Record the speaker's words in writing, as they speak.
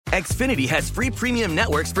Xfinity has free premium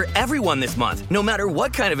networks for everyone this month, no matter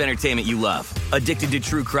what kind of entertainment you love. Addicted to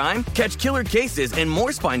true crime? Catch killer cases and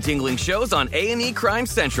more spine-tingling shows on A&E Crime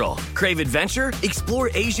Central. Crave adventure? Explore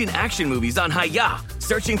Asian action movies on Hi-YAH.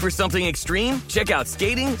 Searching for something extreme? Check out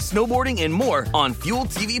skating, snowboarding, and more on Fuel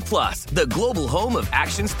TV Plus, the global home of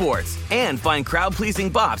action sports. And find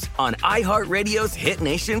crowd-pleasing bops on iHeartRadio's Hit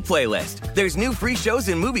Nation playlist. There's new free shows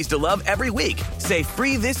and movies to love every week. Say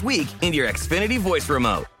free this week in your Xfinity voice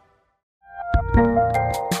remote.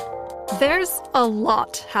 There's a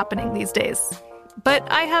lot happening these days, but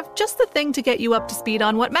I have just the thing to get you up to speed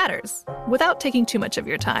on what matters without taking too much of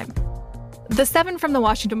your time. The 7 from the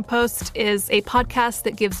Washington Post is a podcast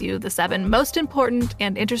that gives you the 7 most important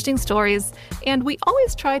and interesting stories, and we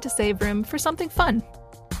always try to save room for something fun.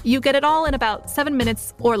 You get it all in about 7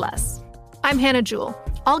 minutes or less. I'm Hannah Jewell.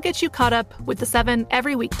 I'll get you caught up with the 7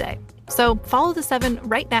 every weekday. So follow the 7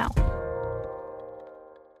 right now.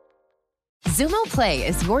 Zumo Play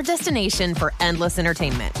is your destination for endless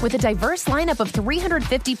entertainment. With a diverse lineup of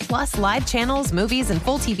 350-plus live channels, movies, and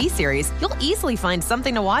full TV series, you'll easily find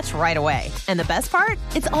something to watch right away. And the best part?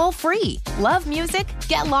 It's all free. Love music?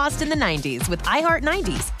 Get lost in the 90s with iHeart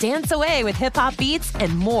 90s, dance away with hip-hop beats,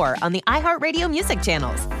 and more on the iHeartRadio music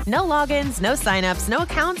channels. No logins, no signups, no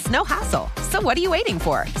accounts, no hassle. So what are you waiting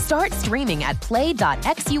for? Start streaming at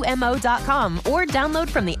play.xumo.com or download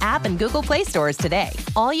from the app and Google Play stores today.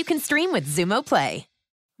 All you can stream with Zumo Play.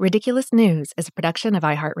 Ridiculous News is a production of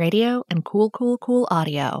iHeartRadio and Cool Cool Cool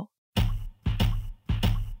Audio.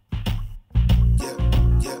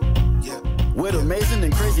 With amazing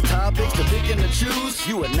and crazy topics to pick and to choose,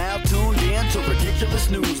 you are now tuned in to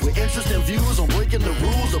Ridiculous News with interesting views on breaking the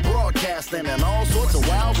rules of broadcasting and all sorts of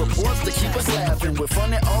wild reports to keep us laughing. With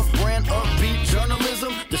funny, off-brand, upbeat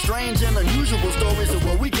journalism, the strange and unusual stories of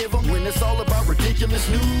what we give them. When it's all about ridiculous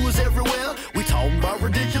news everywhere, we talking about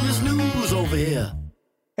ridiculous news over here.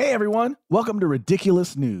 Hey everyone, welcome to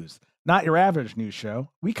Ridiculous News. Not your average news show.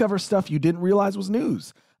 We cover stuff you didn't realize was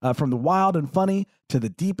news. From the wild and funny, to the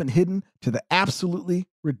deep and hidden, to the absolutely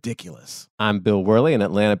ridiculous. I'm Bill Worley, an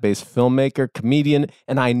Atlanta-based filmmaker, comedian,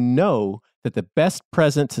 and I know that the best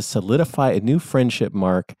present to solidify a new friendship,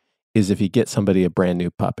 Mark, is if you get somebody a brand new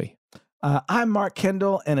puppy. I'm Mark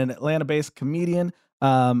Kendall, and an Atlanta-based comedian.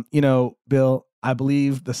 Bill, I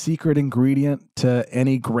believe the secret ingredient to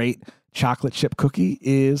any great chocolate chip cookie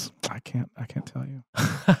is, I can't tell you.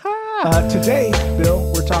 Today,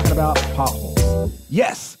 Bill, we're talking about potholes.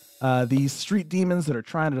 Yes, these street demons that are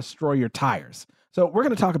trying to destroy your tires. So we're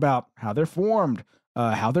going to talk about how they're formed,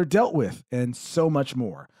 how they're dealt with, and so much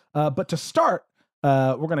more. But to start,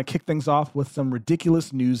 we're going to kick things off with some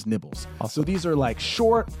ridiculous news nibbles. So these are like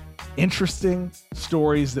short, interesting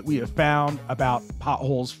stories that we have found about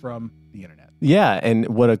potholes from the internet. Yeah, and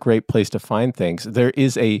what a great place to find things. There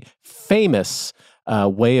is a famous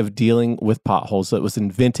way of dealing with potholes that was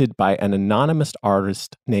invented by an anonymous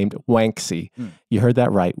artist named Wanksy. You heard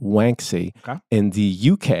that right, Wanksy, in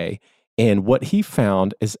the UK. And what he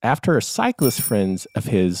found is after a cyclist friend of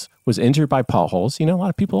his was injured by potholes, a lot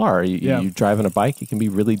of people are. You driving a bike, it can be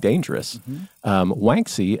really dangerous.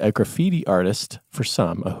 Wanksy, a graffiti artist for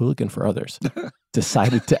some, a hooligan for others,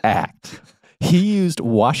 decided to act. He used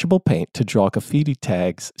washable paint to draw graffiti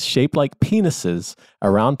tags shaped like penises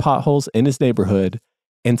around potholes in his neighborhood,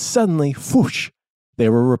 and suddenly, whoosh, they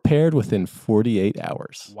were repaired within 48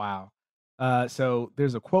 hours. Wow. So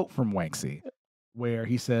there's a quote from Wanksy where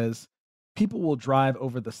he says, "People will drive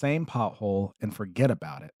over the same pothole and forget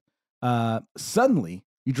about it. Suddenly,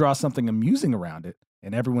 you draw something amusing around it,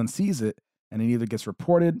 and everyone sees it, and it either gets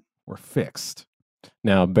reported or fixed."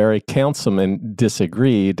 Now, Bury Councilman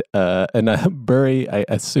disagreed, and Bury, I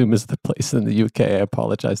assume, is the place in the UK. I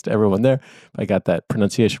apologize to everyone there if I got that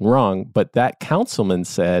pronunciation wrong. But that councilman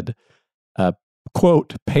said,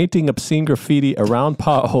 quote, "Painting obscene graffiti around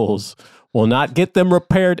potholes will not get them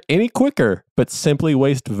repaired any quicker, but simply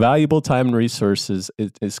waste valuable time and resources.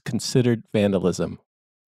 It is considered vandalism."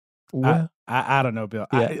 Well, I don't know, Bill.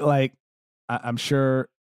 Yeah. I'm sure.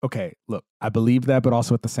 Okay, look, I believe that, but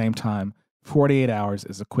also at the same time, 48 hours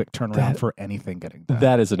is a quick turnaround for anything getting done.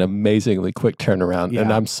 That is an amazingly quick turnaround. Yeah.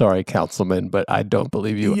 And I'm sorry, Councilman, but I don't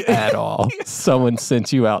believe you at all. Someone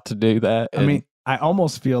sent you out to do that. I mean, I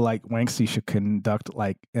almost feel like Wanksy should conduct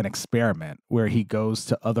like an experiment where he goes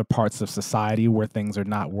to other parts of society where things are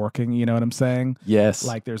not working. You know what I'm saying? Yes.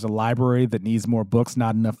 Like there's a library that needs more books,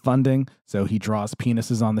 not enough funding. So he draws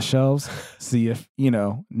penises on the shelves, see if,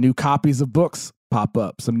 new copies of books pop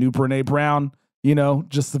up. Some new Brene Brown,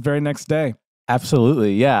 just the very next day.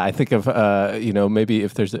 Absolutely. Yeah. I think of, maybe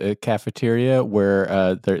if there's a cafeteria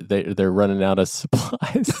where they're running out of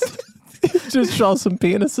supplies. just draw some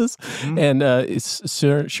penises. And it's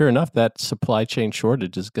sure enough, that supply chain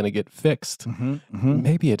shortage is going to get fixed.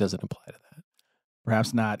 Maybe it doesn't apply to that.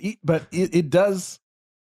 Perhaps not. But it does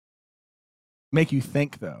make you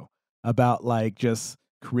think, though, about like just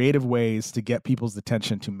creative ways to get people's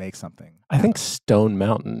attention to make something. I think Stone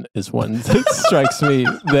Mountain is one that strikes me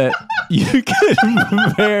that you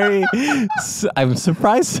can very... I'm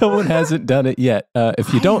surprised someone hasn't done it yet.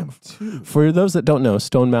 If you don't, for those that don't know,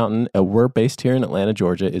 Stone Mountain, we're based here in Atlanta,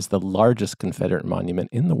 Georgia, is the largest Confederate monument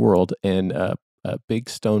in the world, and a big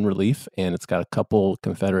stone relief, and it's got a couple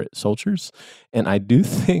Confederate soldiers. And I do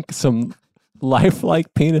think some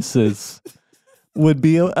lifelike penises would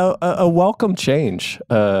be a welcome change,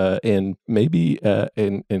 and maybe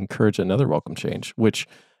encourage another welcome change, which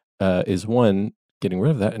is one, getting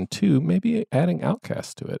rid of that, and two, maybe adding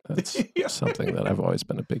Outcast to it. That's something that I've always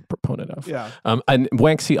been a big proponent of. Yeah. And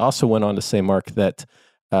Wanksy also went on to say, Mark, that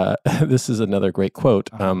this is another great quote.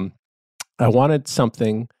 I wanted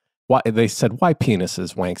something. Why, they said, why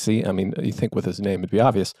penises, Wanksy? I mean, you think with his name it'd be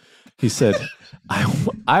obvious. He said,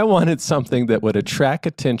 I wanted something that would attract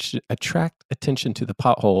attention to the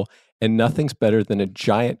pothole, and nothing's better than a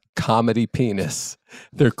giant comedy penis.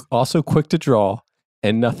 They're also quick to draw,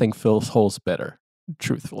 and nothing fills holes better,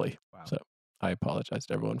 truthfully. Wow. So I apologize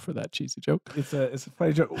to everyone for that cheesy joke. It's a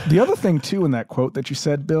funny joke. The other thing, too, in that quote that you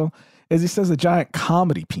said, Bill, is he says a giant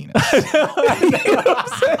comedy penis. You know what I'm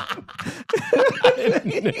saying?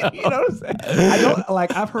 You know what I'm saying? I don't,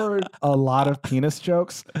 like, I've heard a lot of penis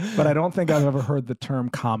jokes, but I don't think I've ever heard the term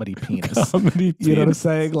comedy penis. Comedy penis. You know what I'm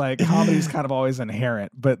saying? Like, comedy is kind of always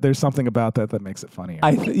inherent, but there's something about that makes it funnier.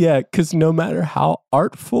 Yeah, because no matter how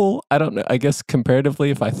artful, I don't know, I guess comparatively,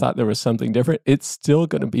 if I thought there was something different, it's still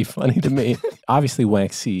going to be funny to me. Obviously,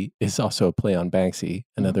 Wanksy is also a play on Banksy,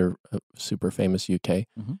 another super famous UK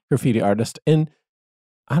graffiti artist. And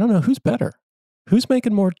I don't know, who's better? Who's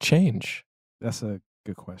making more change? That's a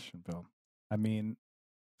good question, Bill. I mean,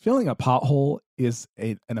 filling a pothole is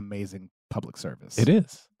an amazing public service. It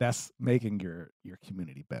is. That's making your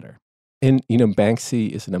community better. And, you know, Banksy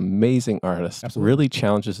is an amazing artist. Absolutely. Really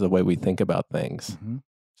challenges the way we think about things.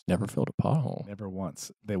 He's never filled a pothole. Never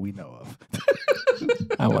once that we know of.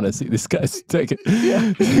 I want to see this guy take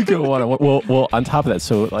it. Go on. Well, on top of that,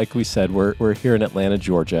 so like we said, we're here in Atlanta,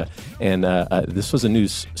 Georgia, and this was a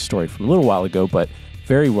news story from a little while ago, but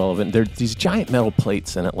very relevant. There are these giant metal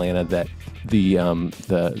plates in Atlanta that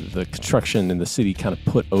the construction in the city kind of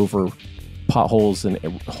put over potholes and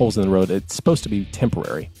holes in the road. It's supposed to be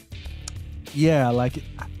temporary. Yeah, like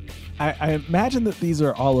I imagine that these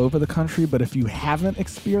are all over the country, but if you haven't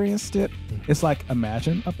experienced it, it's like,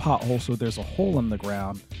 imagine a pothole, so there's a hole in the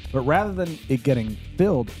ground, but rather than it getting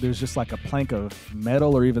filled, there's just like a plank of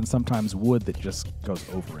metal or even sometimes wood that just goes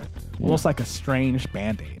over it. Almost like a strange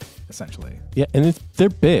Band-Aid, essentially. Yeah, and they're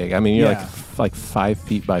big. I mean, you're like 5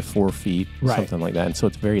 feet by 4 feet, right, something like that, and so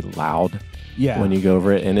it's very loud. Yeah. When you go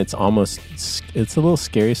over it, and it's a little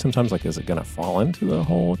scary sometimes. Like, is it going to fall into the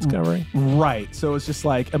hole it's covering? Right. So it's just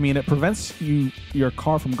like, I mean, it prevents your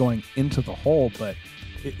car from going into the hole, but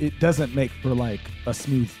it doesn't make for like a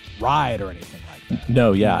smooth ride or anything like that.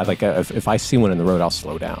 No, yeah. Like if I see one in the road, I'll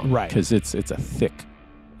slow down. Right. Because it's a thick.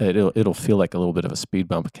 It'll feel like a little bit of a speed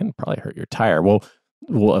bump. It can probably hurt your tire. Well,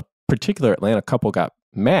 a particular Atlanta couple got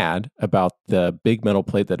mad about the big metal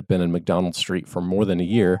plate that had been in McDonald Street for more than a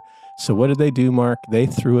year. So what did they do, Mark? They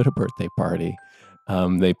threw it a birthday party.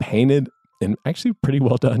 They painted, and actually pretty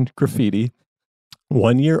well done, graffiti,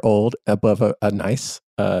 1 year old above a nice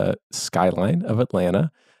skyline of Atlanta,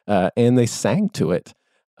 and they sang to it.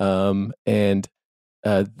 And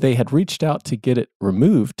they had reached out to get it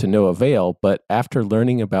removed to no avail, but after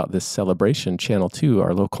learning about this celebration, Channel 2,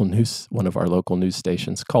 one of our local news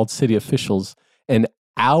stations, called city officials, and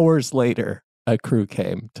hours later, a crew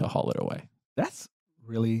came to haul it away. That's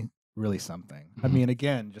really something. I mean,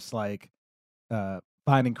 again, just like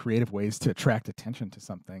finding creative ways to attract attention to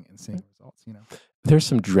something and seeing results, you know. There's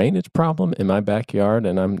some drainage problem in my backyard,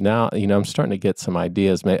 and I'm starting to get some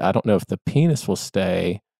ideas. I don't know if the penis will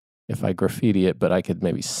stay if I graffiti it, but I could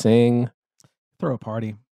maybe sing. Throw a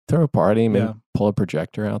party, maybe pull a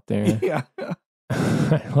projector out there. Yeah.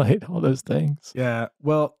 Highlight all those things. Yeah.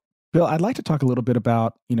 Well, Bill, I'd like to talk a little bit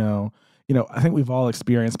about, I think we've all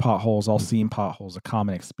experienced potholes, all seen potholes, a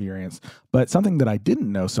common experience. But something that I didn't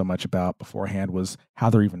know so much about beforehand was how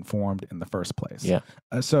they're even formed in the first place. Yeah.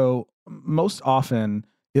 So most often,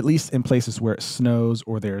 at least in places where it snows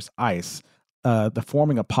or there's ice, the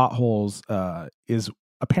forming of potholes is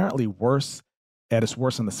apparently worse in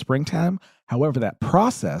the springtime. However, that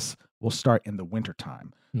process will start in the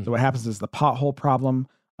wintertime. So what happens is the pothole problem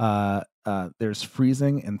there's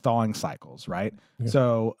freezing and thawing cycles, right? Yeah.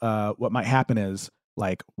 So what might happen is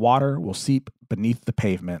like water will seep beneath the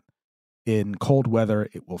pavement. In cold weather,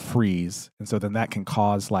 it will freeze. And so then that can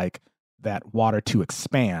cause like that water to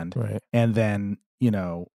expand. Right. And then,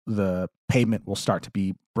 the pavement will start to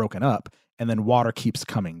be broken up and then water keeps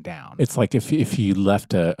coming down. It's like if you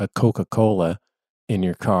left a Coca-Cola in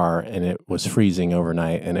your car and it was freezing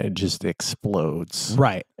overnight and it just explodes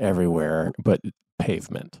right everywhere, but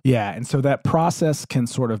pavement. Yeah. And so that process can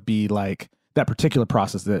sort of be like that particular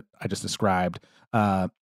process that I just described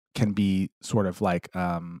can be sort of like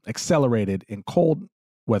accelerated in cold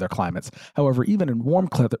weather climates. However, even in warm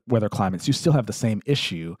weather climates, you still have the same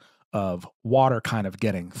issue of water kind of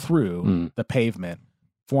getting through the pavement,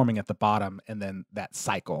 forming at the bottom, and then that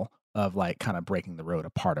cycle of like kind of breaking the road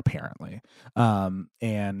apart, apparently. So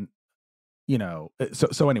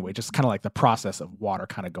anyway, just kind of like the process of water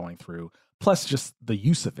kind of going through, plus just the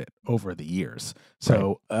use of it over the years.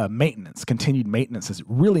 So continued maintenance is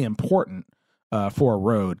really important for a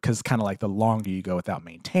road, because kind of like the longer you go without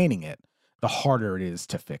maintaining it, the harder it is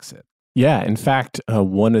to fix it. Yeah. In fact,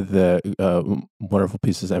 one of the wonderful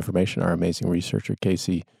pieces of information our amazing researcher,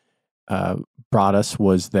 Casey, brought us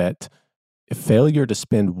was that failure to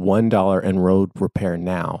spend $1 in road repair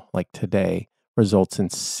now, like today, results in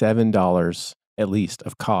 $7 at least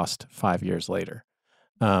of cost 5 years later,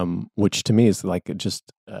 which to me is like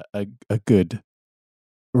just a good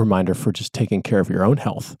reminder for just taking care of your own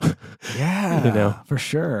health. Yeah, for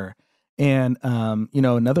sure. And,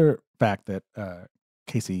 another fact that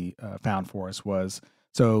Casey found for us was,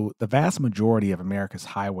 so the vast majority of America's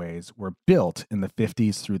highways were built in the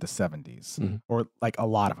 50s through the 70s, or like a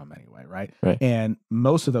lot of them anyway, right? And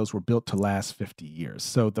most of those were built to last 50 years.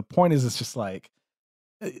 So the point is, it's just like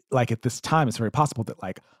at this time, it's very possible that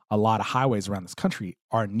like a lot of highways around this country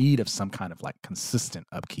are in need of some kind of like consistent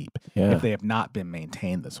upkeep if they have not been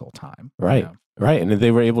maintained this whole time. Right. Right. And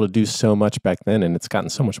they were able to do so much back then, and it's gotten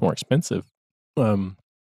so much more expensive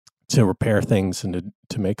to repair things and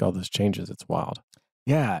to make all those changes. It's wild.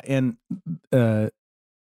 Yeah. And,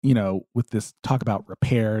 with this talk about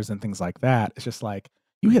repairs and things like that, it's just like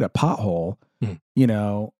you hit a pothole,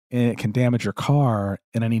 and it can damage your car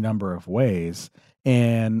in any number of ways.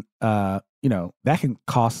 And, that can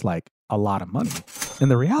cost like a lot of money. And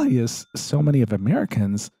the reality is so many of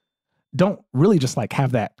Americans don't really just like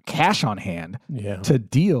have that cash on hand to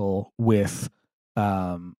deal with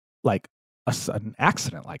like a sudden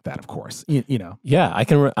accident like that, of course, Yeah, I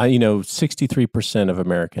can, 63% of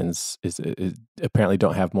Americans is apparently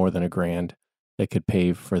don't have more than $1,000 they could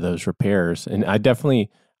pay for those repairs. And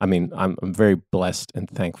I'm very blessed and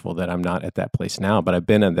thankful that I'm not at that place now, but I've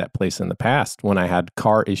been at that place in the past when I had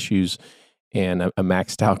car issues and a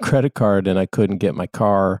maxed out credit card, and I couldn't get my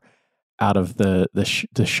car out of the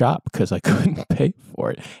shop because I couldn't pay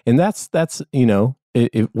for it. And that's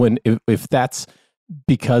if that's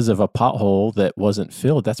because of a pothole that wasn't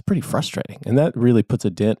filled, that's pretty frustrating. And that really puts a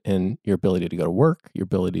dent in your ability to go to work, your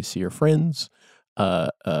ability to see your friends,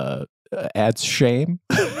 adds shame,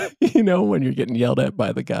 when you're getting yelled at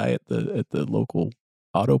by the guy at the local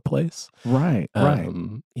auto place. Right.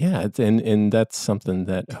 Yeah. And that's something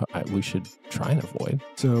that we should try and avoid.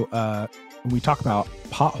 So when we talk about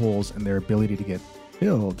potholes and their ability to get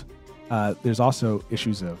filled, there's also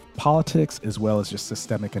issues of politics as well as just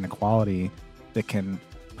systemic inequality that can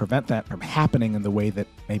prevent that from happening in the way that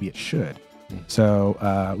maybe it should. So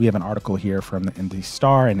we have an article here from the Indy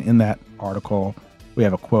Star, and in that article, we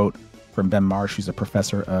have a quote from Ben Marsh, who's a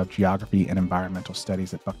professor of geography and environmental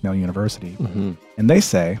studies at Bucknell University. And they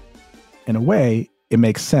say, in a way, it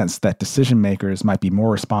makes sense that decision makers might be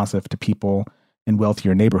more responsive to people in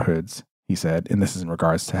wealthier neighborhoods, he said, and this is in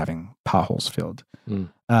regards to having potholes filled.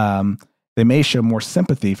 They may show more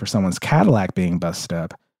sympathy for someone's Cadillac being busted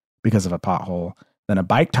up because of a pothole than a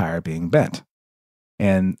bike tire being bent.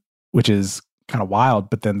 And which is kind of wild,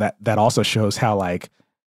 but then that also shows how like,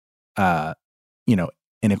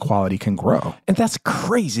 inequality can grow. And that's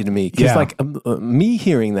crazy to me. Because like me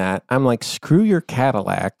hearing that, I'm like, screw your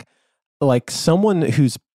Cadillac. Like someone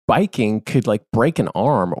who's biking could like break an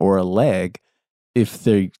arm or a leg. If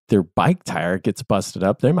their bike tire gets busted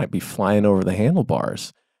up, they might be flying over the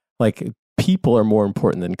handlebars. Like people are more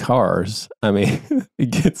important than cars. I mean,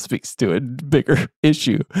 it speaks to a bigger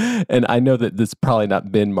issue. And I know that this is probably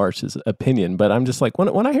not Ben Marsh's opinion, but I'm just like,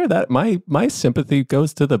 when I hear that, my sympathy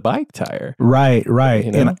goes to the bike tire. Right.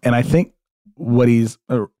 And I think what he's,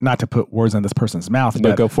 not to put words in this person's mouth, no,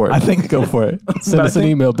 but go for it. I think, go for it. Send us an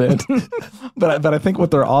email, Ben. but I think what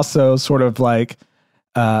they're also sort of like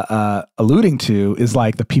alluding to is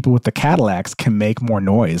like the people with the Cadillacs can make more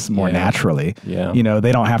noise more naturally. Yeah. You know,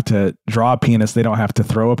 they don't have to draw a penis. They don't have to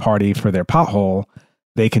throw a party for their pothole.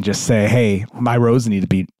 They can just say, hey, my roads need to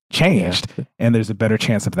be changed. Yeah. And there's a better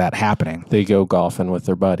chance of that happening. They go golfing with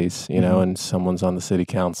their buddies, you know, and someone's on the city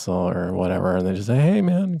council or whatever. And they just say, hey,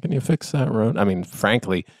 man, can you fix that road? I mean,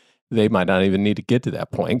 frankly, they might not even need to get to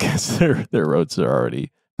that point because their roads are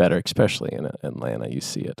already better, especially in Atlanta. You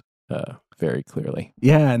see it very clearly.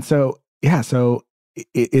 Yeah. And so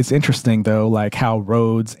it's interesting, though, like how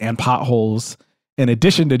roads and potholes, in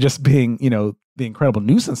addition to just being, you know, the incredible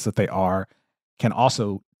nuisance that they are, can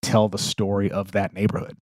also tell the story of that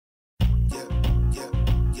neighborhood.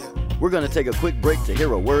 We're going to take a quick break to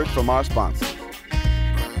hear a word from our sponsor.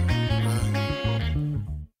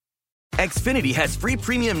 Xfinity has free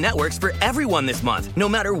premium networks for everyone this month, no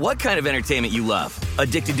matter what kind of entertainment you love.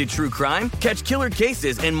 Addicted to true crime? Catch killer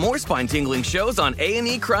cases and more spine-tingling shows on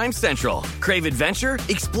A&E Crime Central. Crave adventure?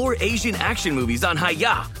 Explore Asian action movies on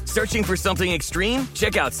Hi-Ya. Searching for something extreme?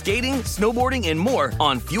 Check out skating, snowboarding, and more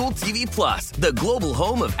on Fuel TV Plus, the global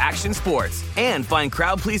home of action sports. And find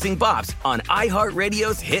crowd-pleasing bops on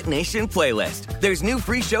iHeartRadio's Hit Nation playlist. There's new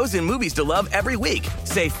free shows and movies to love every week.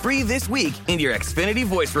 Say free this week in your Xfinity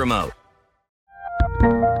voice remote.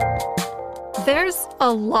 There's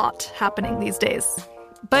a lot happening these days,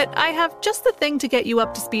 but I have just the thing to get you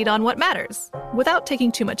up to speed on what matters without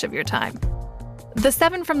taking too much of your time. The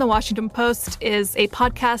 7 from the Washington Post is a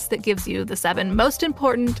podcast that gives you the 7 most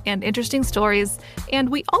important and interesting stories, and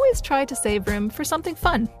we always try to save room for something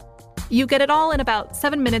fun. You get it all in about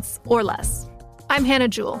 7 minutes or less. I'm Hannah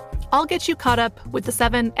Jewell. I'll get you caught up with the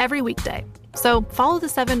 7 every weekday. So follow the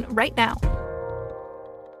 7 right now.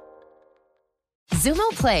 Zumo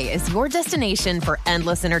Play is your destination for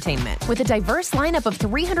endless entertainment. With a diverse lineup of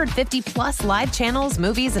 350 plus live channels,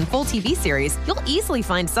 movies, and full TV series, you'll easily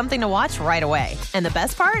find something to watch right away. And the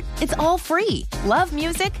best part? It's all free. Love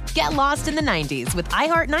music? Get lost in the 90s with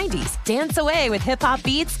iHeart 90s, dance away with hip-hop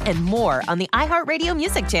beats, and more on the iHeartRadio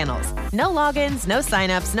music channels. No logins, no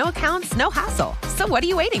signups, no accounts, no hassle. So what are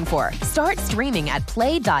you waiting for? Start streaming at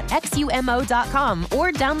play.xumo.com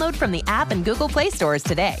or download from the app and Google Play stores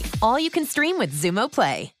today. All you can stream with Zumo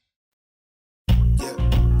Play.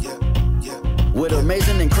 With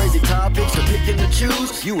amazing and crazy topics to pick and to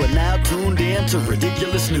choose, you are now tuned in to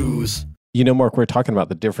Ridiculous News. You know, Mark, we're talking about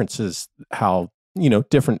the differences, how, you know,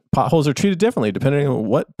 different potholes are treated differently depending on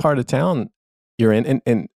what part of town you're in.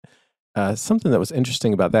 And something that was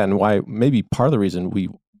interesting about that, and why maybe part of the reason we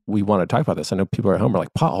want to talk about this, I know people at home are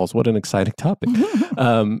like, potholes, what an exciting topic,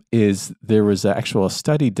 is there was actual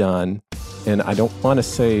study done, and I don't want to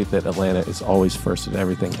say that Atlanta is always first in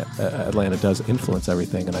everything. Atlanta does influence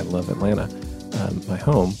everything, and I love Atlanta, my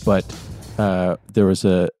home, but there was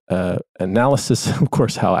a analysis, of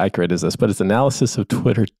course, how accurate is this, but it's analysis of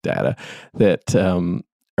Twitter data that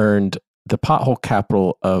earned the pothole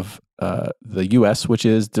capital of the U.S., which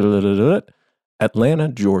is Atlanta,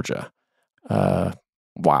 Georgia.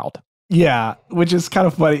 Wild. Yeah, which is kind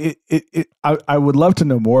of funny. I would love to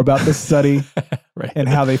know more about this study right. and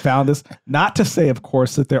how they found this. Not to say, of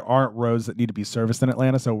course, that there aren't roads that need to be serviced in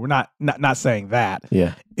Atlanta. So we're not saying that.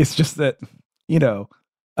 Yeah. It's just that, you know,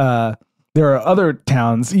 there are other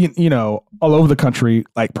towns, you know, all over the country,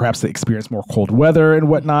 like perhaps they experience more cold weather and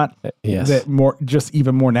whatnot. Yes. That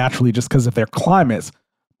even more naturally, just because of their climates,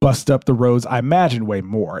 bust up the roads, I imagine, way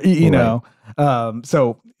more, you know?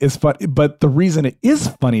 So it's fun, but the reason it is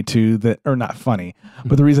funny too, or not funny,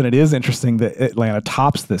 but the reason it is interesting that Atlanta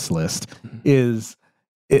tops this list is,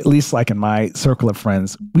 at least like in my circle of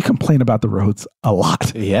friends, we complain about the roads a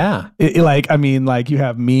lot. Yeah. You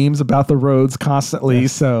have memes about the roads constantly.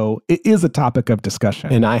 Yes. So it is a topic of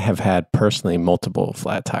discussion. And I have had personally multiple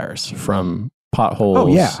flat tires from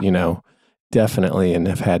potholes, you know, definitely, and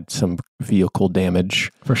have had some vehicle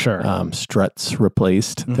damage. For sure. Struts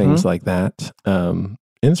replaced, things like that.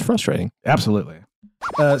 And it's frustrating. Absolutely.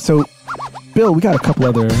 So, Bill, we got a couple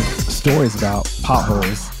other stories about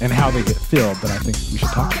potholes and how they get filled that I think we should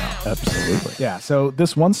talk about. Absolutely. Yeah. So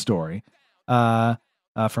this one story from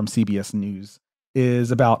CBS News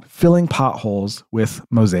is about filling potholes with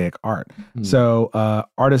mosaic art. So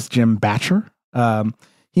artist Jim Batcher,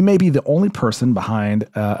 he may be the only person behind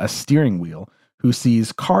a steering wheel who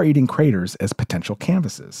sees car-eating craters as potential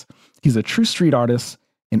canvases. He's a true street artist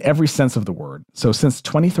in every sense of the word. So since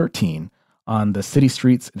 2013, on the city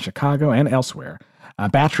streets in Chicago and elsewhere,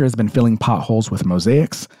 Batcher has been filling potholes with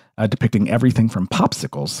mosaics depicting everything from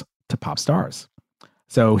popsicles to pop stars.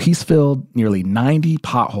 So he's filled nearly 90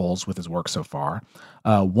 potholes with his work so far,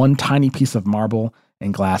 one tiny piece of marble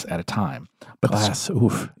and glass at a time. But Glass,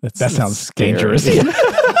 oof. that sounds scary. dangerous.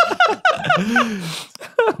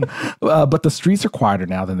 But the streets are quieter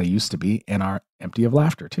now than they used to be and are empty of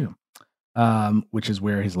laughter too, which is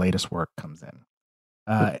where his latest work comes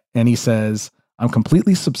in. And he says, I'm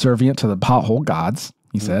completely subservient to the pothole gods,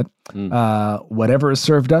 he said. Whatever is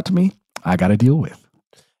served up to me, I got to deal with.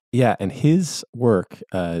 Yeah, and his work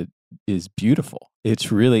is beautiful.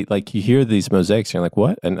 It's really like you hear these mosaics, and you're like,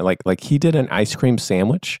 what? And like he did an ice cream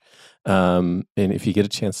sandwich. And if you get a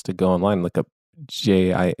chance to go online, look up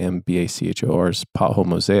JIMBACHOR's pothole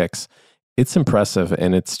mosaics. It's impressive,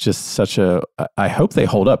 and it's just such a. I hope they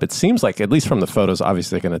hold up. It seems like, at least from the photos,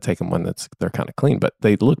 obviously they're going to take them when they're kind of clean, but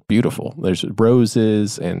they look beautiful. There's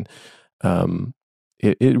roses, and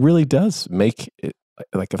it really does make it.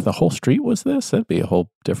 Like if the whole street was this, that'd be a whole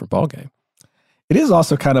different ballgame. It is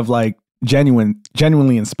also kind of like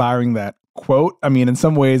genuinely inspiring, that quote. I mean, in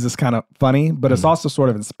some ways it's kind of funny, but it's also sort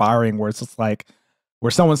of inspiring where it's just like where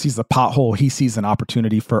someone sees a pothole, he sees an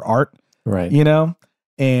opportunity for art, right? You know,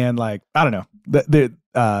 and like, I don't know,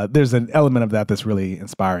 there's an element of that that's really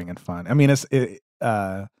inspiring and fun. I mean,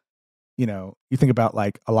 you know, you think about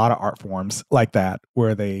like a lot of art forms like that,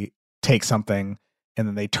 where they take something and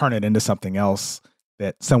then they turn it into something else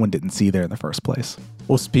that someone didn't see there in the first place.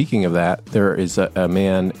 Well, speaking of that, there is a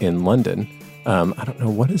man in London. I don't know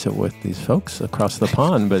what is it with these folks across the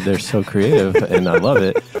pond, but they're so creative and I love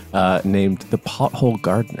it, named the Pothole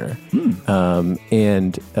Gardener.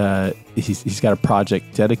 And he's got a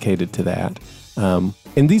project dedicated to that. And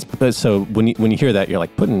these, so when you hear that, you're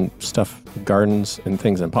like putting stuff, gardens and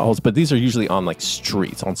things in potholes, but these are usually on like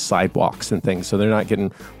streets, on sidewalks and things. So they're not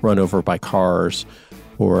getting run over by cars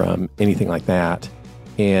or anything like that.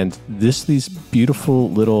 And these beautiful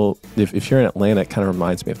little, if you're in Atlanta, it kind of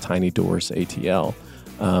reminds me of Tiny Doors ATL.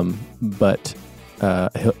 But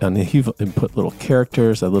he put little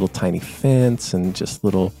characters, a little tiny fence, and just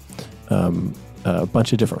little, a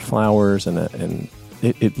bunch of different flowers. And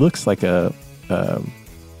it looks like just a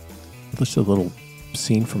little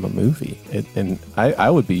scene from a movie. And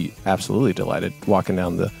I would be absolutely delighted walking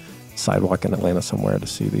down the sidewalk in Atlanta somewhere to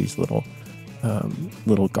see these little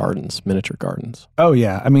gardens, miniature gardens. Oh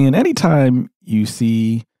yeah. I mean, anytime you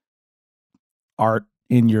see art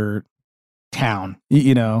in your town,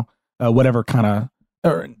 you know, whatever kind of,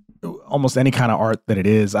 or almost any kind of art that it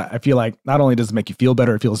is, I feel like not only does it make you feel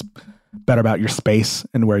better, it feels better about your space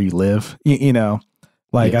and where you live, you know,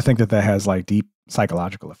 like, yes. I think that has like deep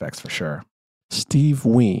psychological effects for sure. Steve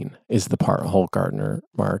Ween is the pothole gardener,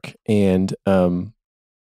 Mark. And,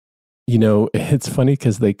 you know, it's funny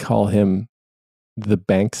because they call him the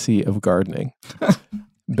Banksy of gardening.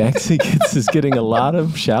 Banksy is getting a lot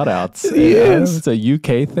of shout outs. He is. It's a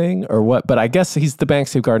UK thing or what, but I guess he's the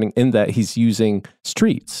Banksy of gardening in that he's using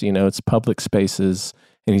streets, you know, it's public spaces,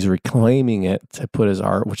 and he's reclaiming it to put his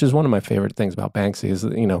art, which is one of my favorite things about Banksy is,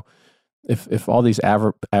 you know, if all these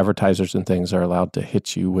advertisers and things are allowed to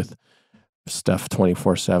hit you with stuff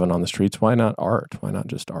 24/7 on the streets, why not art? Why not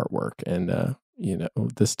just artwork? And, you know,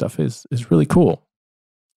 this stuff is really cool.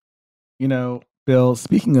 You know, Bill,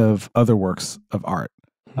 speaking of other works of art,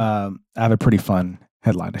 I have a pretty fun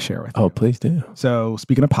headline to share with you. Oh, please do. So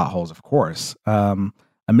speaking of potholes, of course, a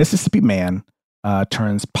Mississippi man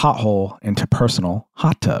turns pothole into personal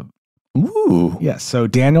hot tub. Ooh. Yes. So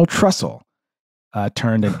Daniel Trussell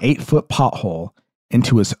turned an 8-foot pothole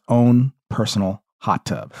into his own personal hot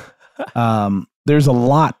tub. There's a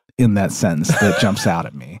lot in that sentence that jumps out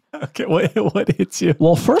at me. Okay, what hits you?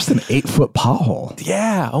 Well, first, an 8-foot pothole.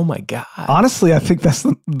 Yeah. Oh my God. Honestly, I think that's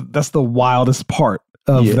the wildest part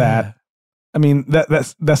of that. I mean,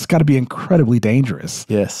 that's got to be incredibly dangerous.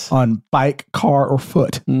 Yes. On bike, car, or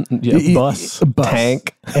foot. Bus,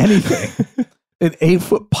 tank, anything. An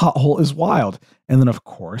 8-foot pothole is wild. And then, of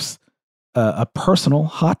course, a personal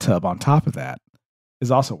hot tub on top of that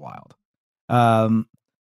is also wild.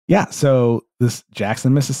 Yeah, so this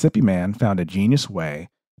Jackson, Mississippi man found a genius way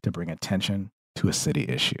to bring attention to a city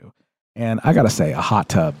issue. And I got to say, a hot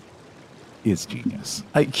tub is genius.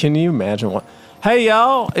 Can you imagine what? Hey,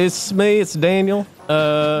 y'all, it's me, it's Daniel.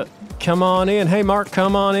 Come on in. Hey, Mark,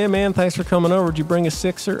 come on in, man. Thanks for coming over. Did you bring a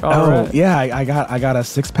sixer? All right. Yeah, I got a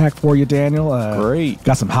 6-pack for you, Daniel. Great.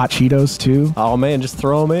 Got some hot Cheetos, too. Oh, man, just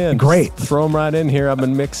throw them in. Great. Just throw them right in here. I've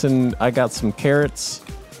been mixing. I got some carrots.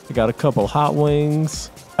 I got a couple hot wings.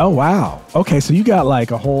 Oh, wow. Okay, so you got like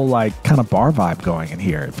a whole like kind of bar vibe going in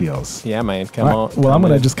here, it feels. Yeah, man. Come on. Well, I'm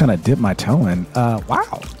going to just kind of dip my toe in.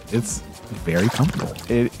 Wow. It's very comfortable.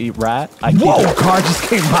 Right? Whoa, a car just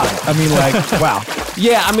came by. I mean, like, wow.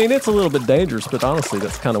 Yeah, I mean, it's a little bit dangerous, but honestly,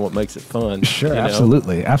 that's kind of what makes it fun. Sure, you know?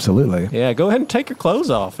 Absolutely. Yeah, go ahead and take your clothes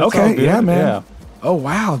off. It's okay, all good. yeah, man. Yeah. Oh,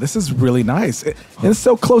 wow. This is really nice. It's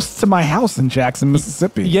so close to my house in Jackson,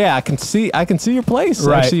 Mississippi. Yeah, I can see your place.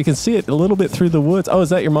 Right. Actually, you can see it a little bit through the woods. Oh, is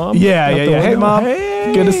that your mom? Yeah. Out the Hey, window? Mom.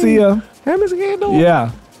 Hey. Good to see you. Hey, Miss Candle.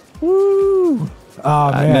 Yeah. Woo.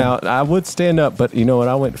 Oh, man. Now, I would stand up, but you know what?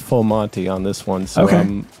 I went full Monty on this one, so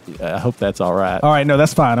Okay. I hope that's all right. All right. No,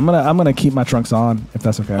 that's fine. I'm gonna keep my trunks on if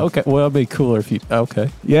that's okay. Okay. Well, it'd be cooler if you.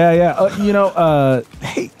 Okay. Yeah.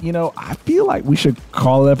 Hey, I feel like we should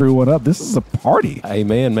call everyone up. This is a party. Hey,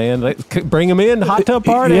 man. Bring them in. Hot tub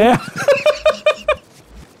party. Yeah.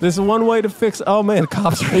 This is one way to fix. Oh, man.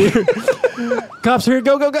 Cops are here. Cops are here.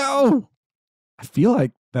 Go, go, go. I feel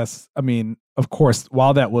like of course,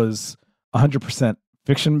 while that was 100%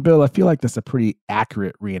 fiction, Bill, I feel like that's a pretty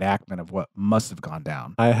accurate reenactment of what must have gone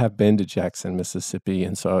down. I have been to Jackson, Mississippi,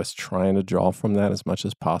 and so I was trying to draw from that as much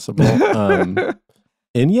as possible. And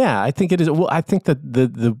yeah, I think it is. Well, I think that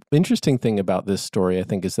the interesting thing about this story, I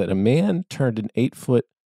think, is that a man turned an 8-foot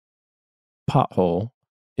pothole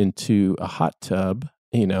into a hot tub,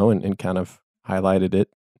 and kind of highlighted it,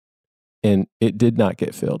 and it did not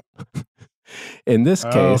get filled. In this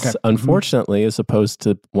case, okay. Unfortunately, as opposed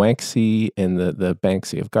to Wanksy and the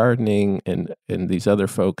Banksy of gardening and these other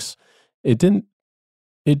folks, it didn't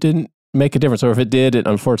make a difference. Or if it did,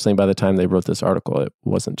 unfortunately, by the time they wrote this article, it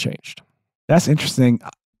wasn't changed. That's interesting.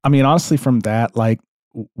 I mean, honestly, from that, like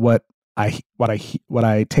what I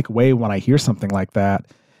take away when I hear something like that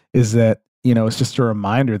is that, it's just a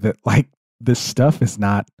reminder that like this stuff is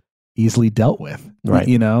not easily dealt with, right?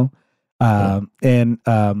 In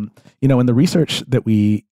the research that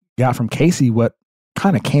we got from Casey, what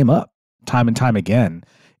kind of came up time and time again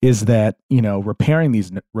is that, repairing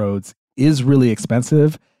these roads is really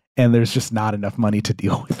expensive and there's just not enough money to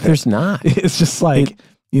deal with it. There's not. It's just like,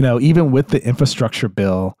 even with the infrastructure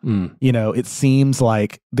bill, it seems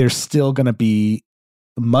like there's still going to be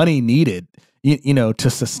money needed, to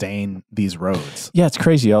sustain these roads. Yeah, it's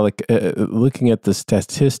crazy. Y'all, like looking at the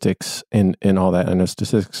statistics and all that. I know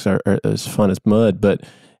statistics are as fun as mud, but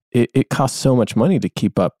it costs so much money to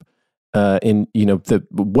keep up. The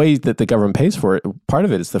way that the government pays for it, part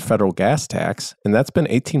of it is the federal gas tax, and that's been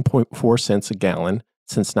 18.4 cents a gallon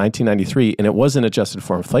since 1993, and it wasn't adjusted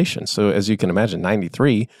for inflation. So as you can imagine,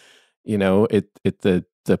 93, the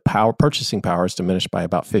purchasing power is diminished by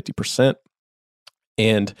about 50%.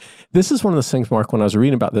 And this is one of those things, Mark, when I was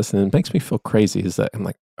reading about this, and it makes me feel crazy, is that I'm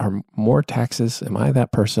like, are more taxes? Am I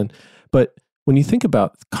that person? But when you think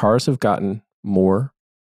about cars have gotten more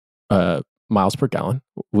miles per gallon,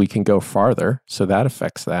 we can go farther, so that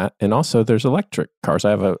affects that. And also there's electric cars.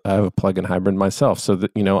 I have a plug-in hybrid myself, so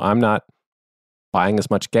that, I'm not buying as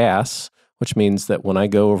much gas, which means that when I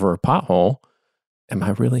go over a pothole, am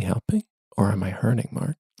I really helping or am I hurting,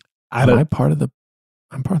 Mark? I'm part of the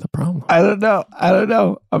problem. I don't know.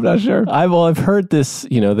 I'm not sure. I've heard this,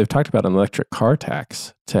 they've talked about an electric car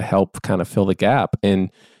tax to help kind of fill the gap.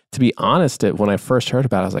 And to be honest, when I first heard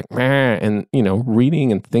about it, I was like, meh. And,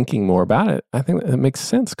 reading and thinking more about it, I think that makes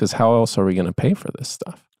sense, because how else are we going to pay for this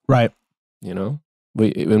stuff? Right.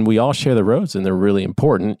 We all share the roads and they're really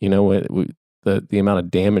important. The amount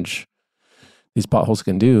of damage these potholes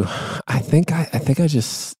can do. I think I'm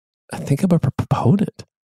a proponent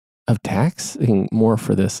of taxing more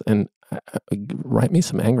for this, and write me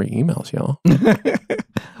some angry emails, y'all.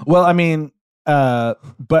 Well,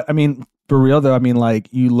 for real though,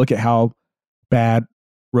 like you look at how bad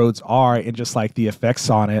roads are and just like the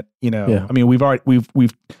effects on it, Yeah.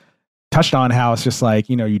 We've touched on how it's just like,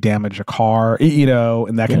 you damage a car,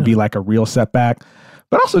 and that can be like a real setback,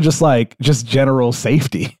 but also just general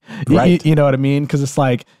safety, right? You know what I mean? Because it's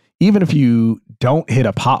like, even if you don't hit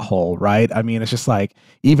a pothole, right? It's just like,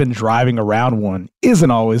 even driving around one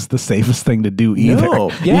isn't always the safest thing to do either.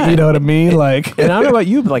 No, yeah. You know what I mean? Like, and I don't know about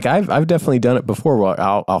you, but like I've definitely done it before, where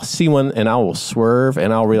I'll see one and I will swerve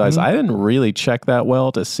and I'll realize I didn't really check that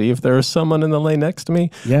well to see if there was someone in the lane next to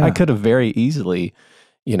me. Yeah. I could have very easily,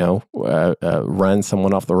 run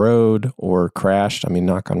someone off the road or crashed.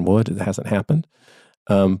 Knock on wood, it hasn't happened.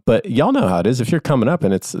 But y'all know how it is. If you're coming up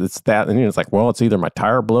and it's that, and it's like, well, it's either my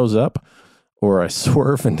tire blows up or I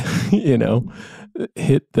swerve and,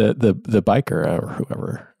 hit the biker or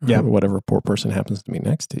whoever, or whatever poor person happens to be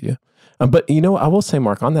next to you. But, I will say,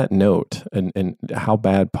 Mark, on that note and how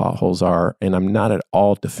bad potholes are, and I'm not at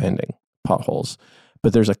all defending potholes,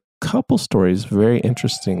 but there's a couple stories very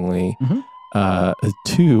interestingly,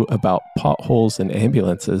 two about potholes and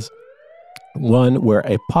ambulances. One where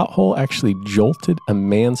a pothole actually jolted a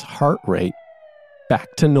man's heart rate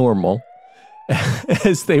back to normal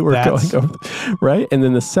as they were going over, right? And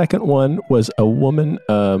then the second one was a woman,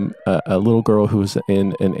 a little girl who was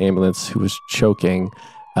in an ambulance who was choking,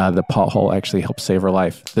 the pothole actually helped save her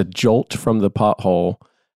life. The jolt from the pothole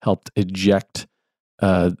helped eject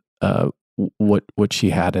what she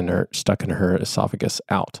had stuck in her esophagus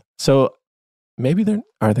out. So maybe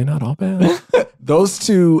are they not all bad? Those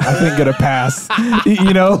two, I think, get a pass.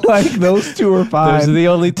 Like those two are fine. Those are the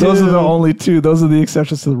only two. Those are the only two. Those are the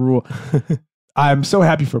exceptions to the rule. I'm so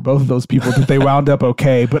happy for both of those people that they wound up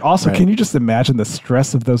okay. But also, Can you just imagine the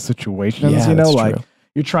stress of those situations? Yeah, that's like true.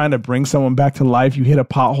 You're trying to bring someone back to life. You hit a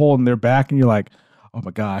pothole in their back and you're like, oh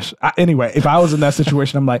my gosh. Anyway, if I was in that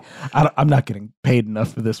situation, I'm like, I'm not getting paid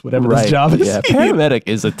enough for this, whatever this job is. Yeah, paramedic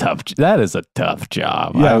is a tough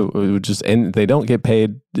job. Yeah. I would and they don't get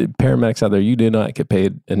paid. Paramedics out there, you do not get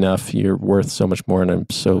paid enough. You're worth so much more. And I'm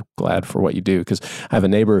so glad for what you do, because I have a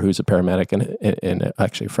neighbor who's a paramedic and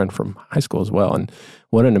actually a friend from high school as well. And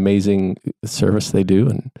what an amazing service they do.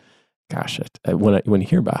 And gosh, when you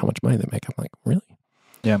hear about how much money they make, I'm like, really?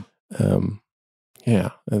 Yeah.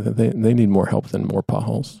 Yeah, they need more help than more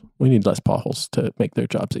potholes. We need less potholes to make their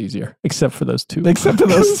jobs easier, except for those two.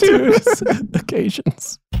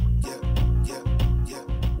 Occasions.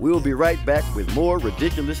 We'll be right back with more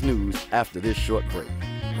ridiculous news after this short break.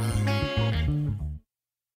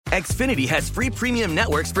 Xfinity has free premium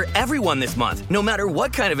networks for everyone this month, no matter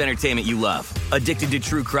what kind of entertainment you love. Addicted to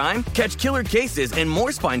true crime? Catch killer cases and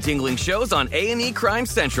more spine-tingling shows on A&E Crime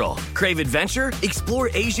Central. Crave adventure? Explore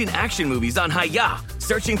Asian action movies on Hi-Ya.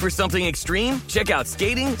 Searching for something extreme? Check out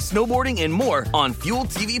skating, snowboarding, and more on Fuel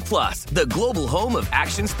TV Plus, the global home of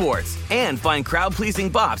action sports. And find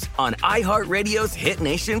crowd-pleasing bops on iHeartRadio's Hit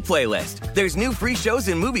Nation playlist. There's new free shows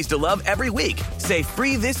and movies to love every week. Say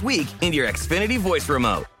free this week in your Xfinity voice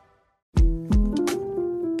remote.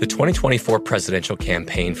 The 2024 presidential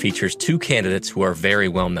campaign features two candidates who are very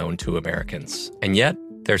well known to Americans. And yet,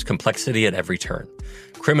 there's complexity at every turn.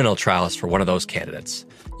 Criminal trials for one of those candidates.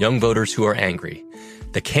 Young voters who are angry.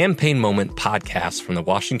 The Campaign Moment podcast from the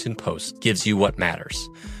Washington Post gives you what matters.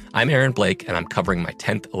 I'm Aaron Blake, and I'm covering my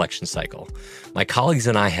 10th election cycle. My colleagues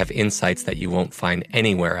and I have insights that you won't find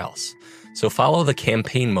anywhere else. So follow The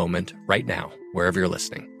Campaign Moment right now, wherever you're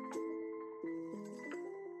listening.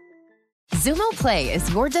 Zumo Play is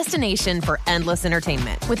your destination for endless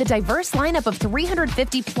entertainment. With a diverse lineup of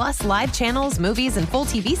 350 plus live channels, movies, and full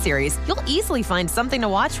TV series, you'll easily find something to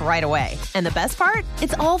watch right away. And the best part?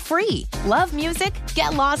 It's all free. Love music?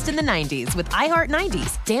 Get lost in the 90s with iHeart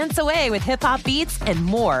 90s, dance away with hip-hop beats, and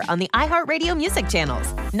more on the iHeartRadio music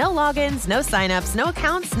channels. No logins, no signups, no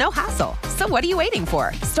accounts, no hassle. So what are you waiting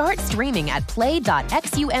for? Start streaming at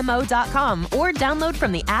play.xumo.com or download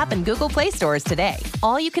from the app and Google Play stores today.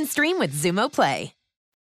 All you can stream with Zumo Play.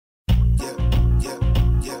 Don't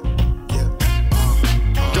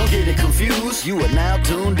get it confused. You are now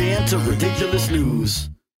tuned in to Ridiculous News.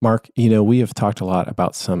 Mark, we have talked a lot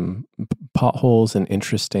about some potholes and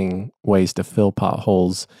interesting ways to fill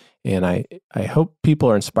potholes. And I hope people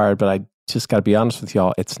are inspired, but I just got to be honest with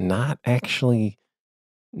y'all. It's not actually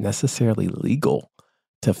necessarily legal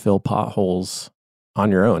to fill potholes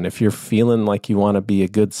on your own. If you're feeling like you want to be a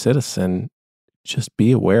good citizen, just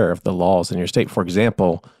be aware of the laws in your state. For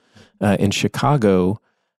example, in Chicago,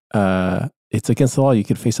 it's against the law. You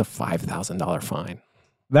could face a $5,000 fine.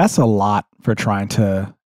 That's a lot for trying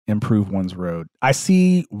to improve one's road. I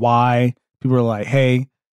see why people are like, hey,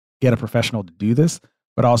 get a professional to do this.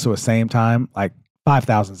 But also at the same time, like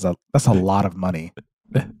 $5,000 that's a lot of money.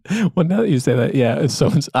 Well, now that you say that, yeah.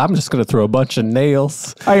 So I'm just going to throw a bunch of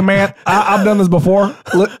nails. Hey, man, I've done this before.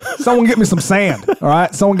 Look, someone get me some sand, all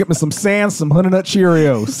right? Someone get me some sand, some Honey Nut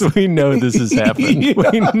Cheerios. We know this has happened. Yeah.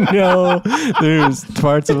 We know there's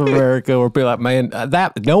parts of America where people are like, man,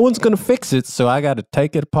 that no one's going to fix it, so I got to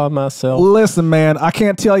take it upon myself. Listen, man, I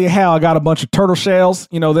can't tell you how. I got a bunch of turtle shells,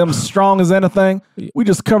 them strong as anything. We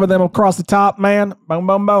just cover them across the top, man. Boom,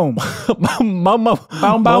 boom, boom. Boom, boom, boom.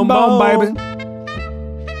 Boom, boom, boom, baby.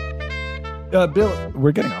 Bill,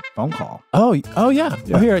 we're getting a phone call. Oh yeah. Oh,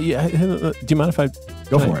 here. Yeah. Do you mind if I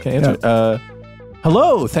go for it? Can answer? Yeah.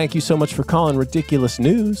 Hello. Thank you so much for calling Ridiculous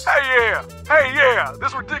News. Hey, yeah.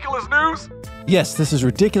 This Ridiculous News? Yes, this is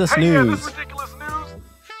Ridiculous News. Yeah, this Ridiculous News?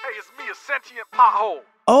 Hey, it's me, a sentient pothole.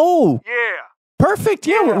 Oh. Yeah. Perfect.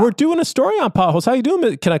 Yeah, we're doing a story on potholes. How you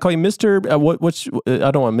doing? Can I call you Mr.? What's?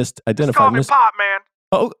 I don't want to misidentify. Just call me Pot, man.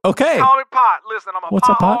 Oh, okay. Call me Pot. Listen, I'm a What's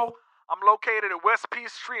pothole. Up, Pot? I'm located at West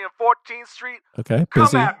Peace Street and 14th Street. Okay,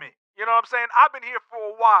 Come busy. at me. You know what I'm saying? I've been here for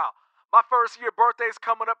a while. My first year birthday's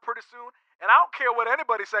coming up pretty soon, and I don't care what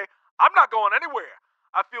anybody say. I'm not going anywhere.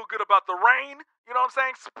 I feel good about the rain. You know what I'm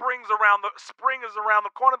saying? Spring is around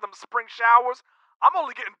the corner. Them spring showers. I'm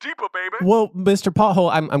only getting deeper, baby. Well, Mr.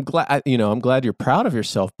 Pothole, I'm glad I'm glad you're proud of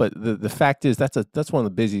yourself, but the fact is that's one of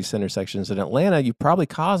the busiest intersections in Atlanta. You probably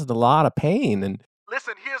caused a lot of pain. And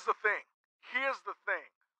listen, here's the thing.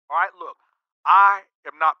 All right, look, I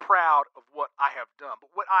am not proud of what I have done, but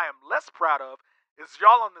what I am less proud of is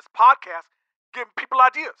y'all on this podcast giving people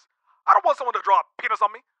ideas. I don't want someone to draw a penis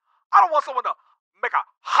on me. I don't want someone to make a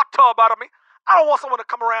hot tub out of me. I don't want someone to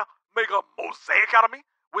come around make a mosaic out of me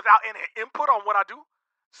without any input on what I do.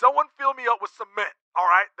 Someone fill me up with cement, all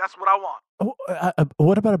right? That's what I want.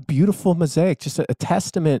 What about a beautiful mosaic, just a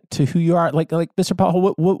testament to who you are? Like Mr.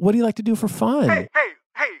 Pothole, what do you like to do for fun? Hey,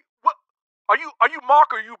 what? Are you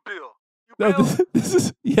Mark or you Bill? You Bill? No, this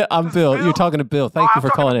is I'm Bill. You're talking to Bill. Thank you for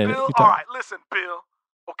calling in. All right, listen, Bill,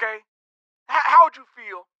 okay? How would you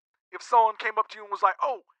feel if someone came up to you and was like,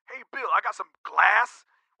 oh, hey, Bill, I got some glass.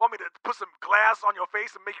 Want me to put some glass on your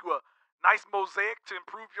face and make you a nice mosaic to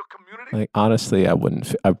improve your community? Like, honestly, I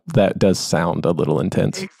wouldn't. That does sound a little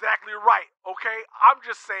intense. Exactly right, okay? I'm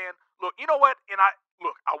just saying, look, you know what? And I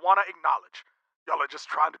want to acknowledge y'all are just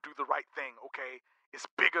trying to do the right thing, okay? It's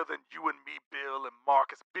bigger than you and me, Bill and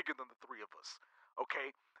Mark. It's bigger than the three of us,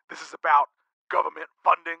 okay? This is about government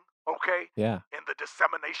funding, okay? Yeah. And the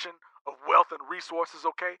dissemination of wealth and resources,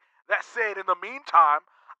 okay? That said, in the meantime,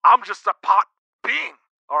 I'm just a pot being,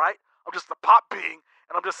 all right? I'm just a pot being,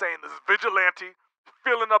 and I'm just saying this vigilante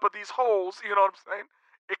filling up of these holes, you know what I'm saying?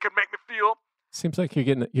 It can make me feel... Seems like you're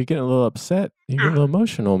getting a little upset. You're getting a little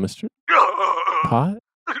emotional, Mr. Pot.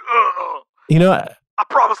 You know, I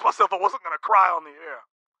promised myself I wasn't going to cry on the air.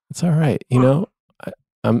 It's all right. You know,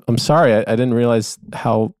 I'm sorry. I didn't realize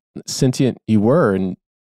how sentient you were, and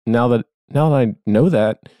now that I know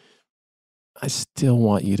that, I still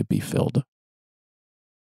want you to be filled.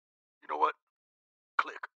 You know what?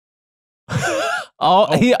 Click.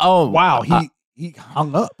 Wow. He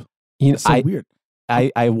hung up. You know, so weird.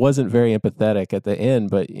 I wasn't very empathetic at the end,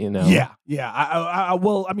 but you know. Yeah. I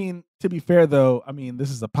well, I mean, to be fair though, I mean,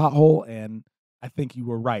 this is a pothole, and I think you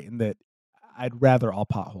were right in that I'd rather all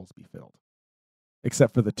potholes be filled,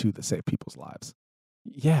 except for the two that save people's lives.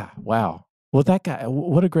 Yeah. Wow. Well, that guy.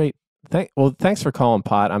 What a great. Thanks for calling,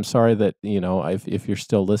 Pot. I'm sorry that if you're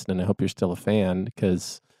still listening, I hope you're still a fan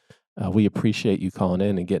because we appreciate you calling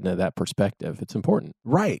in and getting to that perspective. It's important.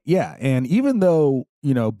 Right. Yeah. And even though,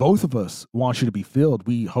 both of us want you to be filled,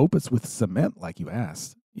 we hope it's with cement like you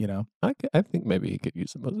asked, I think maybe he could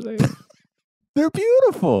use some mosaic. They're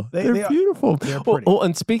beautiful. They're beautiful. They're pretty. Well,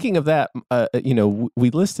 and speaking of that, we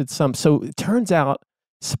listed some. So it turns out,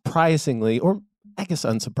 surprisingly, or I guess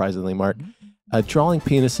unsurprisingly, Mark, drawing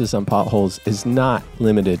penises on potholes is not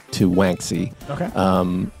limited to Wanksy.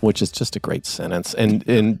 Okay. Which is just a great sentence.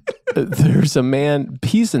 And there's a man,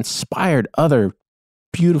 he's inspired other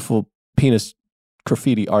beautiful penis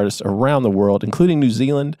graffiti artists around the world, including New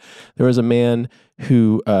Zealand. There was a man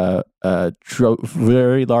who drew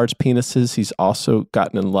very large penises. He's also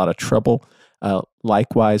gotten in a lot of trouble.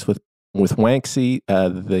 Likewise with Wanksy,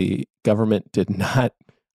 the government did not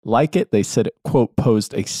like it. They said it, quote,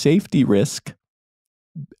 posed a safety risk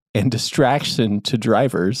and distraction to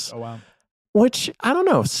drivers. Oh, wow. Which, I don't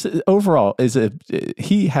know, overall,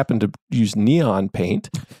 he happened to use neon paint.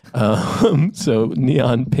 So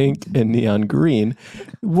neon pink and neon green.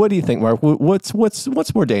 What do you think, Mark? What's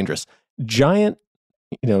more dangerous? Giant,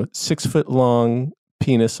 6 foot long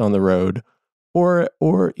penis on the road or a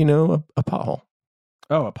pothole?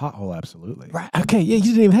 Oh, a pothole, absolutely. Right. Okay. Yeah, you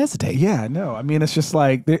didn't even hesitate. Yeah, no. I mean, it's just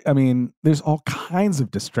like, there's all kinds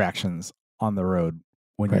of distractions on the road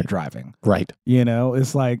when you're driving. Right.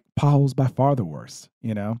 It's like potholes by far the worst,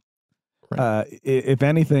 Right. If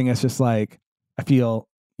anything, it's just like, I feel,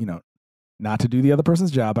 not to do the other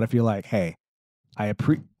person's job, but I feel like, hey,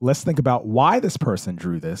 let's think about why this person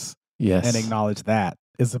drew this. Yes. And acknowledge that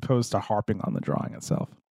as opposed to harping on the drawing itself.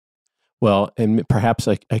 Well, and perhaps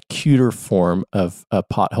a cuter form of a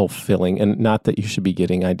pothole filling, and not that you should be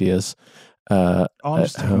getting ideas. I'm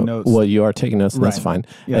just taking notes. Well, you are taking notes, and that's fine.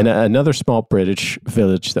 Yeah. And another small British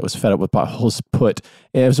village that was fed up with potholes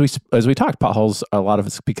as we talked, potholes, a lot of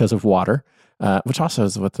it's because of water, which also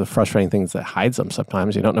is what the frustrating things that hides them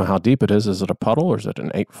sometimes. You don't know how deep it is. Is it a puddle or is it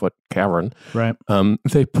an 8-foot cavern? Right.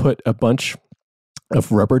 They put a bunch of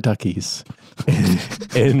rubber duckies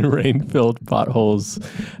in rain-filled potholes,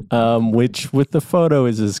 which with the photo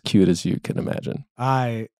is as cute as you can imagine.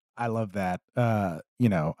 I love that. I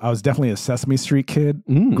was definitely a Sesame Street kid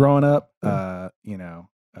growing up.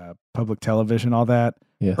 Public television, all that.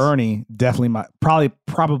 Yes. Ernie, definitely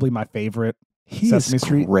probably my favorite. Sesame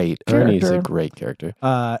Street great. Character. Ernie's a great character.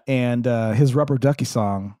 And his rubber ducky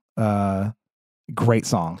song Great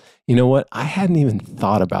song. You know what? I hadn't even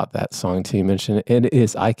thought about that song until you mentioned it. It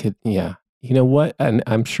is, yeah. You know what? And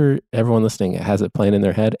I'm sure everyone listening has it playing in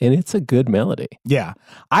their head, and it's a good melody. Yeah.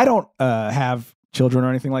 I don't have children or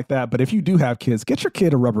anything like that, but if you do have kids, get your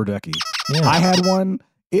kid a rubber ducky. Yeah. I had one.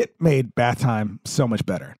 It made bath time so much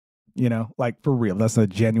better. Like for real. That's a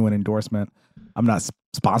genuine endorsement. I'm not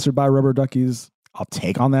sponsored by rubber duckies. I'll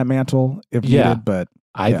take on that mantle if needed, but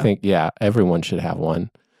I think everyone should have one,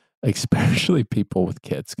 especially people with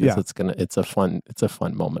kids, because it's a fun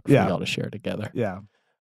moment for y'all to share together. Yeah.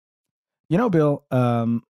 Bill,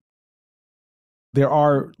 there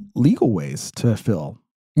are legal ways to fill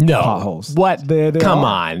potholes. What? Come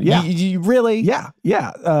on. Yeah. You really?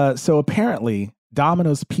 Yeah. So apparently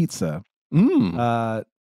Domino's Pizza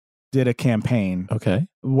did a campaign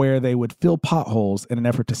where they would fill potholes in an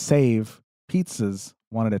effort to save pizzas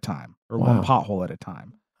one at a time, or one pothole at a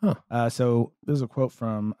time. Huh. So there's a quote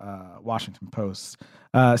from Washington Post.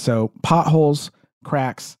 So potholes,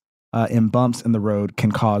 cracks, and bumps in the road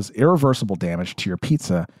can cause irreversible damage to your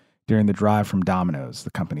pizza during the drive from Domino's,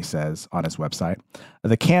 the company says on its website.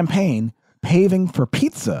 The campaign, Paving for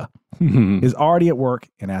Pizza, is already at work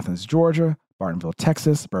in Athens, Georgia, Bartonville,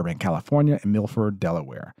 Texas, Burbank, California, and Milford,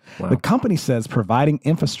 Delaware. Wow. The company says providing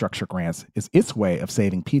infrastructure grants is its way of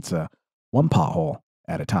saving pizza one pothole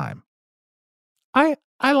at a time. I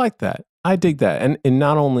like that. I dig that. And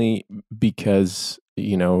not only because,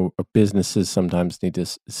 businesses sometimes need to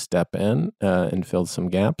step in and fill some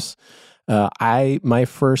gaps. My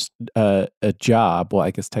first job, well,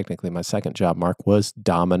 I guess technically my second job, Mark, was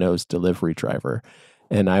Domino's delivery driver.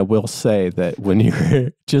 And I will say that when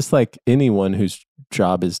you're just like anyone whose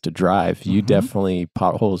job is to drive, you definitely,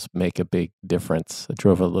 potholes make a big difference. I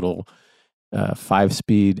drove a little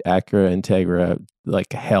 5-speed Acura Integra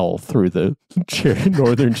like hell through the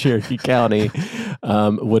northern Cherokee County.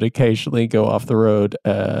 Would occasionally go off the road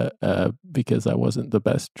because I wasn't the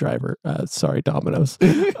best driver. Sorry, Domino's.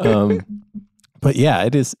 But yeah,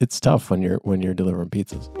 it's tough when you're delivering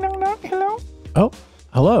pizzas. Hello. Oh.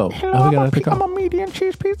 Hello. Hello, We got another call. I'm a medium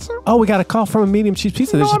cheese pizza. Oh, we got a call from a medium cheese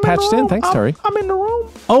pizza that just patched in. Thanks, Terry. I'm in the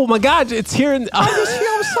room. Oh my God, it's here in. I just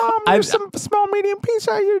hear some small medium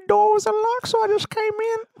pizza. Your door was unlocked, so I just came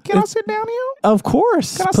in. Can I sit down here? Of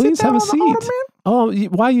course. Can I Please sit down have a on the seat. ottoman? Oh,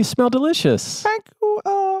 why you smell delicious? Thank you.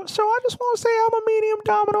 So I just want to say I'm a medium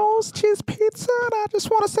Domino's cheese pizza, and I just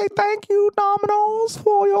want to say thank you, Domino's,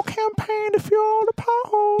 for your campaign to fill the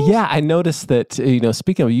potholes. Yeah, I noticed that.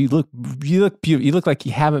 Speaking of, you look beautiful. You look like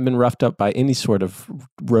you haven't been roughed up by any sort of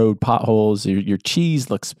road potholes. Your cheese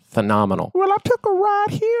looks phenomenal. Well, I took a ride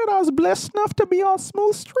here, and I was blessed enough to be on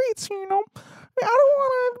smooth streets. I don't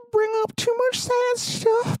want to bring up too much sad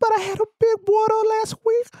stuff, but I had a big water last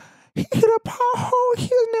week. He hit a pothole. He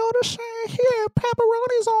noticed he had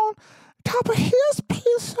pepperonis on top of his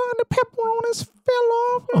pizza, and the pepperonis fell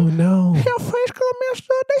off. Oh no! His face got messed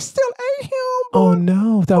up. They still ate him. Oh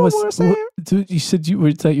no! That was. You said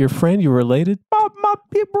was that your friend? You were related? My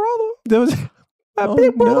big brother. That was. My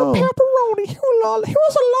big brother pepperoni. He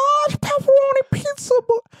was a large pepperoni pizza,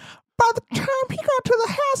 but by the time he got to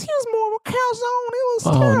the house, he was more of a calzone. It was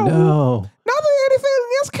terrible. Oh no! Not that anything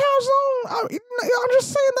against calzone. I'm just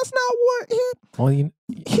saying that's not what he. Well,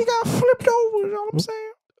 he got flipped over. You know what I'm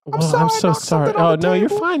saying? I'm so sorry. Oh no, you're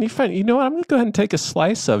fine. You're fine. You know what? I'm gonna go ahead and take a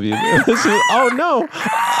slice of you. Oh no!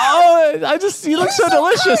 Oh, you look so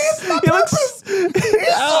delicious.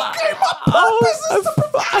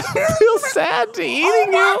 I feel sad to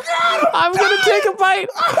eating you. I'm gonna take a bite.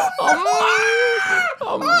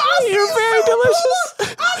 You're very delicious.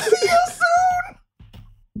 I'll see you soon.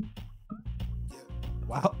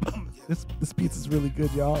 Wow, this pizza's really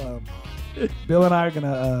good, y'all. Bill and I are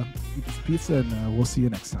gonna eat this pizza, and we'll see you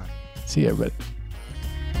next time. See you, everybody.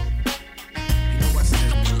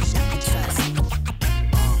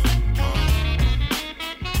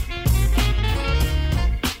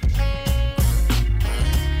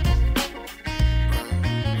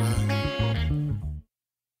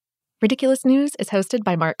 Ridiculous News is hosted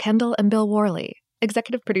by Mark Kendall and Bill Worley.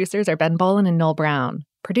 Executive producers are Ben Bolin and Noel Brown.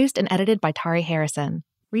 Produced and edited by Tari Harrison.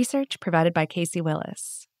 Research provided by Casey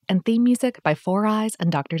Willis. And theme music by Four Eyes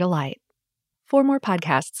and Dr. Delight. For more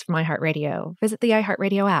podcasts from iHeartRadio, visit the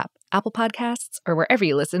iHeartRadio app, Apple Podcasts, or wherever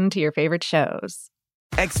you listen to your favorite shows.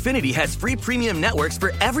 Xfinity has free premium networks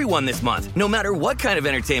for everyone this month, no matter what kind of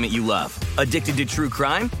entertainment you love. Addicted to true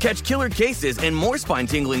crime? Catch killer cases and more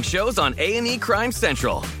spine-tingling shows on A&E Crime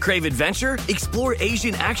Central. Crave adventure? Explore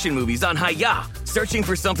Asian action movies on Hi-YAH. Searching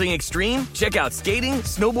for something extreme? Check out skating,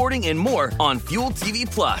 snowboarding, and more on Fuel TV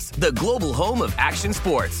Plus, the global home of action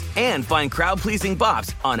sports. And find crowd-pleasing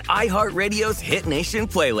bops on iHeartRadio's Hit Nation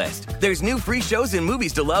playlist. There's new free shows and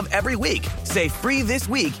movies to love every week. Say free this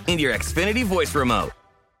week in your Xfinity voice remote.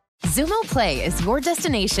 Xumo Play is your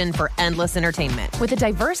destination for endless entertainment. With a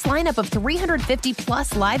diverse lineup of 350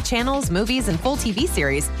 plus live channels, movies, and full TV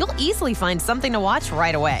series, you'll easily find something to watch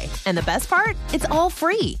right away. And the best part? It's all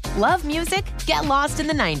free. Love music? Get lost in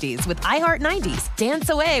the 90s with iHeart 90s, dance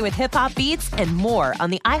away with hip-hop beats, and more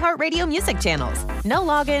on the iHeartRadio music channels. No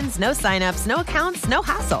logins, no signups, no accounts, no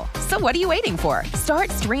hassle. So what are you waiting for?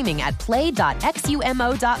 Start streaming at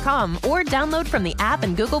play.xumo.com or download from the app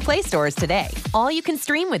and Google Play stores today. All you can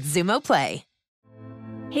stream with Xumo Play.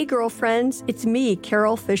 Hey girlfriends, it's me,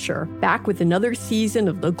 Carol Fisher, back with another season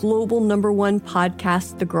of the global #1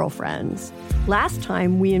 podcast, The Girlfriends. Last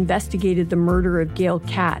time, we investigated the murder of Gail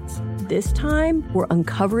Katz. This time, we're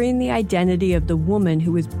uncovering the identity of the woman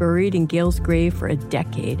who was buried in Gail's grave for a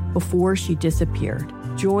decade before she disappeared.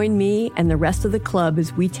 Join me and the rest of the club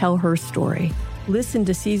as we tell her story. Listen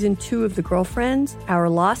to Season 2 of The Girlfriends, Our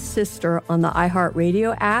Lost Sister on the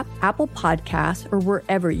iHeartRadio app, Apple Podcasts, or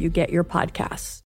wherever you get your podcasts.